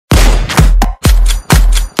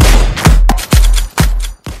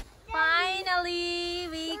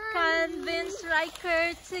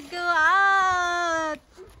Ryker to go out,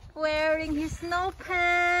 wearing his snow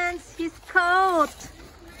pants, his coat,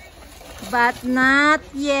 but not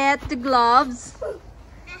yet the gloves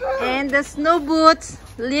and the snow boots,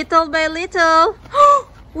 little by little.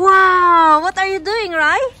 Wow, what are you doing,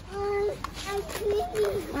 Ry? I'm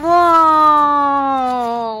cleaning.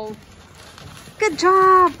 Wow, good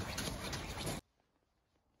job.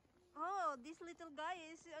 Oh, this little guy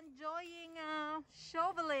is enjoying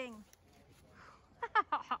shoveling.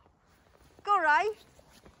 Go, Ry.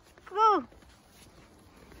 Go.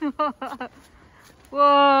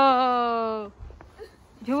 Whoa.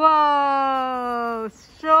 Wow,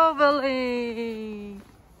 shoveling.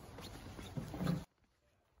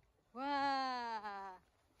 Wow.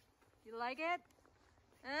 You like it?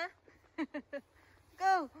 Huh?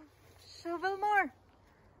 Go. Shovel more.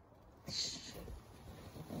 You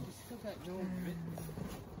still got no mittens.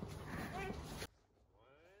 One.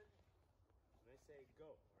 When I say go,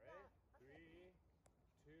 alright? 3,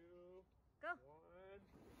 2, Go. 1,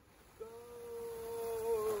 go!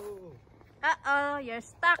 Uh-oh, you're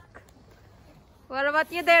stuck. What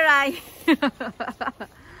about you there, Ry?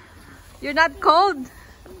 You're not cold?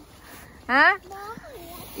 Huh?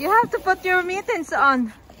 You have to put your mittens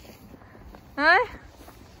on. Huh?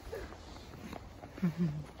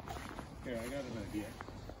 Here, I got an idea.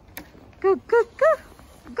 Go, go, go.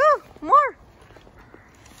 Go, more.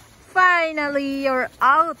 Finally, you're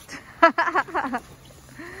out. Not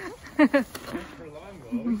for long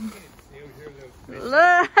though. We can't stay out here without fish.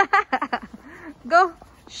 Go,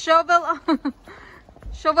 shovel,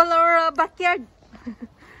 shovel our backyard.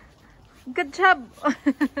 Good job.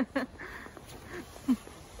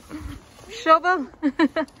 Shovel.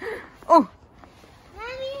 Oh,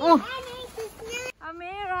 oh.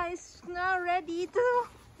 Amira is now ready to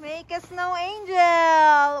make a snow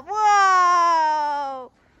angel.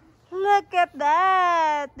 Wow! Look at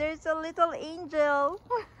that. There's a little angel.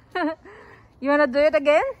 You wanna do it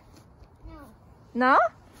again? No. No?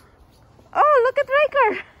 Oh, look at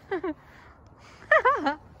Ryker.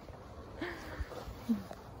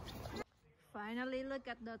 Finally, look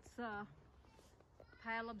at that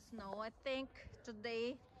pile of snow. I think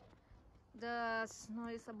today the snow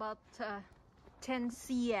is about 10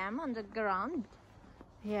 cm on the ground.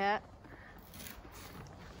 Yeah.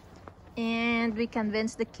 And we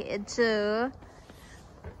convinced the kid to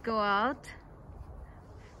go out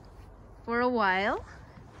for a while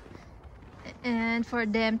and for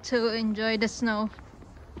them to enjoy the snow.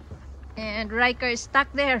 And Ryker is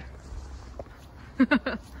stuck there.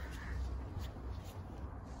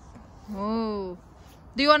 Oh,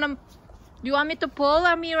 do you want me to pull,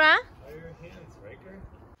 Amira? By your hands, Ryker.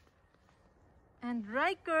 And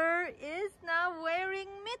Ryker is now wearing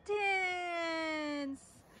mittens.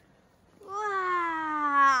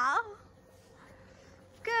 Wow,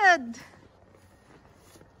 good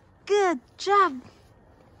job.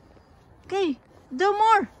 Okay, do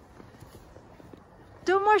more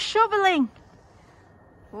shoveling.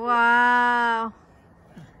 Wow,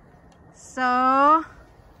 so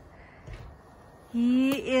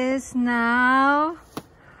he is now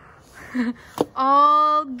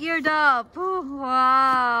all geared up.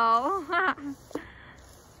 Wow.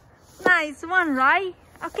 Nice one, right?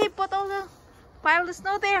 Okay, put all the pile of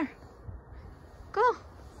snow there. Go.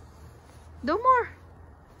 Do more.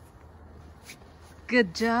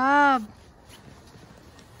 Good job.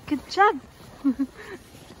 Good job.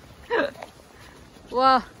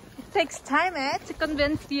 Wow, it takes time, to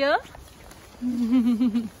convince you.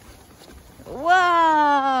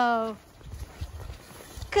 Wow.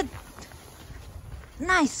 Good.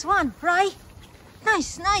 Nice one, right?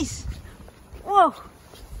 Nice. Whoa.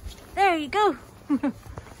 There you go.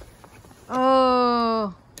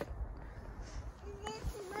 Oh.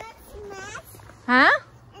 Huh?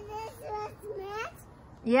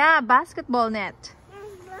 Yeah, basketball net.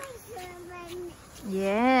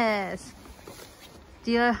 Yes.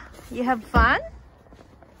 Do you have fun?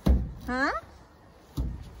 Huh?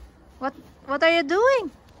 What are you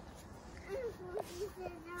doing?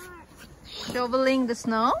 Shoveling the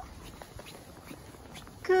snow?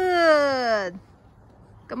 Good.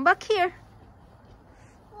 Come back here.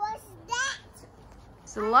 What's that?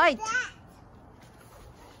 It's a light.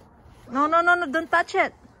 No, don't touch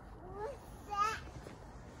it. What's that?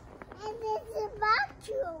 And it's a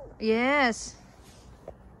vacuum. Yes.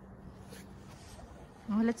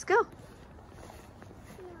 Oh, let's go.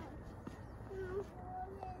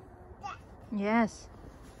 Yes.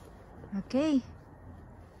 Okay.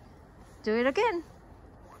 Do it again.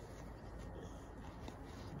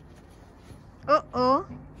 Uh-oh.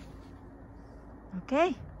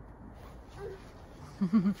 Okay.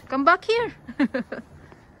 Come back here.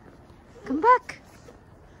 Come back.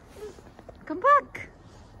 Come back.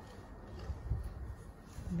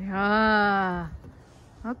 Yeah.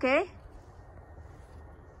 Okay.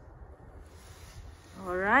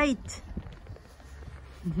 All right.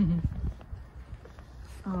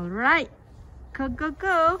 All right. Go, go,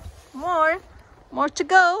 go. More. More to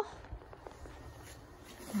go.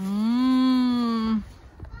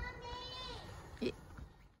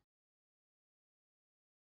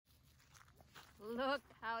 Look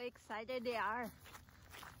how excited they are.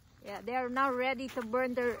 Yeah, they are now ready to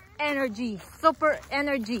burn their energy. Super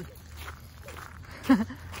energy.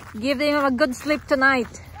 Give them a good sleep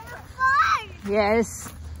tonight.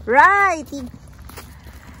 Yes. Right.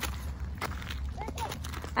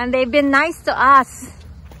 And they've been nice to us.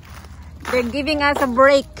 They're giving us a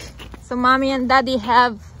break. So mommy and daddy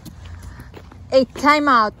have a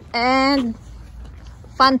timeout and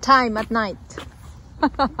fun time at night.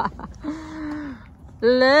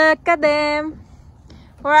 Look at them.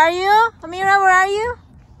 Where are you? Amira, where are you?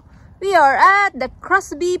 We are at the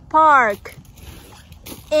Crosby Park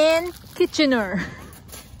in Kitchener.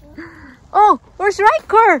 Oh, where's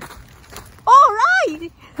Ryker? Oh,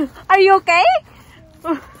 right. Are you okay?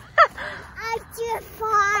 I'm too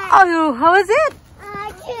far. Oh, how is it?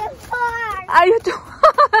 I'm too far. Are you too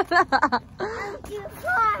I'm too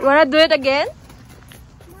far. You wanna do it again?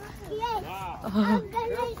 Yes. I'm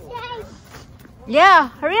gonna say. Yeah,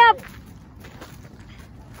 hurry up.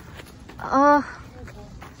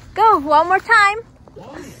 Go one more time.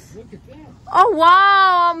 Look at that. Oh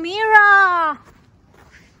wow, Amira.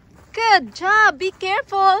 Good job. Be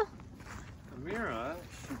careful. Amira,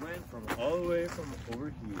 she went from all the way from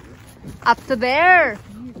over here. Up to there.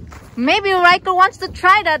 Maybe Ryker wants to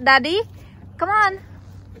try that, Daddy. Come on.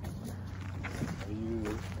 Are you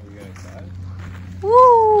gonna try?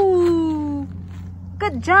 Woo!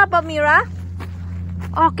 Good job, Amira.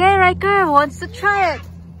 Okay, Ryker wants to try it.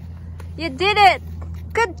 You did it.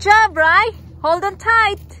 Good job, Ry. Hold on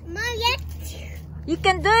tight. Not yet. You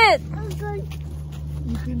can do it. I'm going.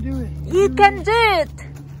 You can do it. You can do it.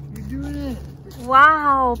 You're doing it.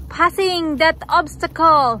 Wow, passing that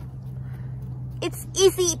obstacle. It's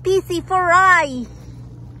easy peasy for Ry.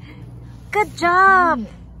 Good job.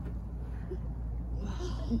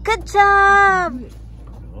 Good job.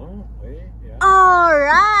 Oh, wait, yeah. All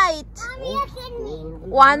right. Mommy, you can.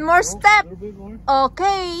 One more step. A little bit more.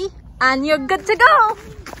 Okay. And you're good to go.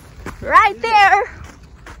 Right there.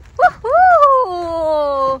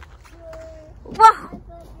 Woohoo! Wah!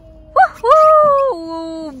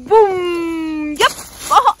 Woohoo! Boom! Yep!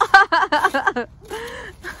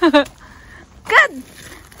 Good!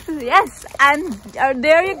 Yes, and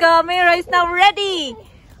there you go. Mira is now ready.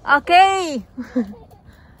 Okay.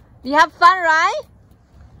 You have fun, right?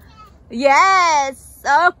 Yes.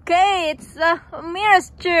 Okay, it's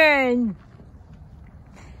Mira's turn.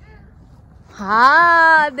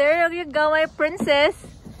 Ah, there you go, my princess.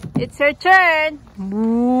 It's her turn.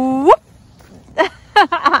 Whoop.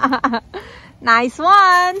 Nice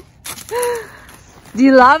one. Do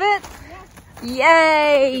you love it?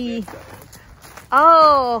 Yay.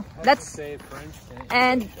 Oh, that's Say French.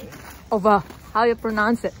 and over. How you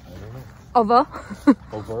pronounce it? I don't know. Over.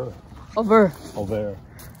 Over. Over. Over.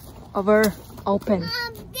 Over. Open.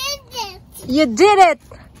 Mom did it. You did it.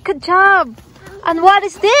 Good job. And what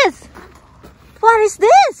is this? What is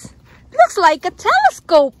this? Looks like a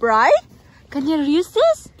telescope, right? Can you use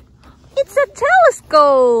this? It's a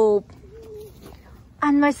telescope.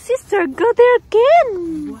 And my sister go there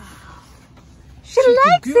again. Wow. She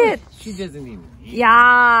likes it. She doesn't even need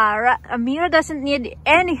Yeah, Amira doesn't need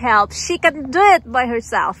any help. She can do it by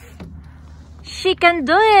herself. She can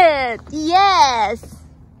do it. Yes.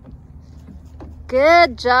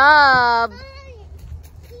 Good job. Mommy,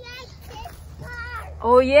 like this part.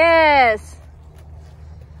 Oh, yes.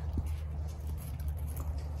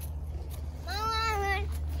 Mama,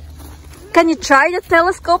 Can you try the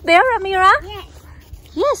telescope there, Amira? yes,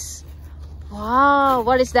 Yes. Wow,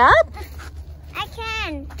 what is that? I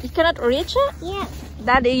can. You cannot reach it? Yes.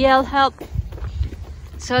 Daddy yell help.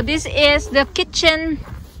 So this is the kitchen.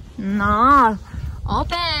 No.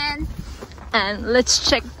 Open. And let's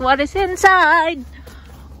check what is inside.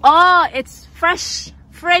 Oh, it's fresh.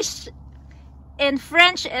 Fresh in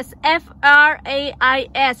French is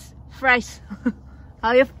F-R-A-I-S. Fresh.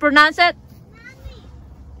 How you pronounce it?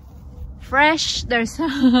 Fresh. There's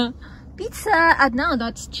pizza. No,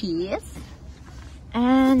 that's cheese.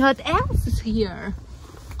 And what else is here?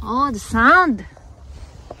 Oh, the sound.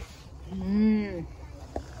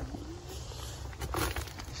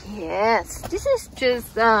 Yes, this is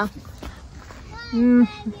just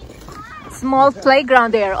small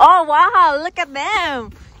playground there. Oh wow, look at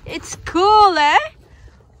them. It's cool, eh?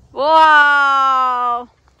 Wow.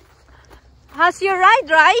 How's your ride,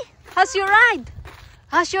 Rai? How's your ride?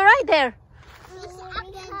 How's your ride there?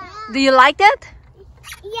 Do you like it?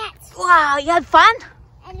 Yes. Wow, you had fun?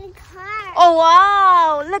 And the car. Oh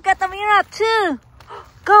wow, look at Amira too.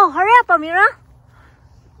 Go, hurry up, Amira.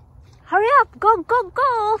 Hurry up, go, go,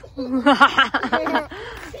 go.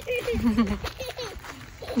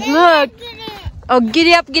 Look. Oh,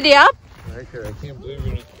 giddy up, giddy up. Ryker, I can't believe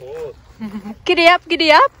you're in cold. Giddy up,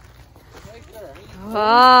 giddy up.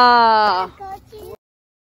 Wow.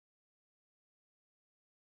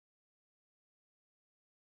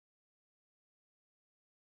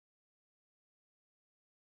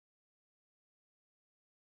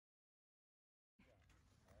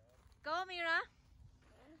 Go, Amira.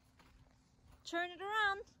 Turn it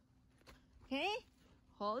around. Okay.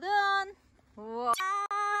 Hold on.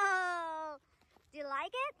 Wow. Do you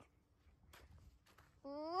like it?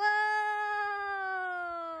 Whoa.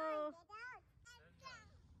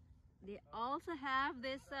 They also have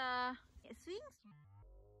this swings.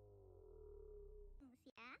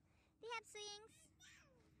 Yeah, they have swings.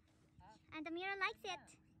 And Amira likes it.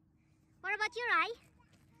 What about you, Rai?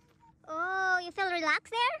 Oh, you feel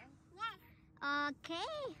relaxed there? Yes.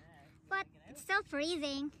 Okay. But it's still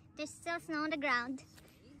freezing. There's still snow on the ground.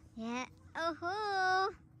 Yeah.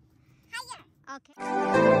 Oh-hoo. Higher.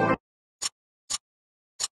 Okay.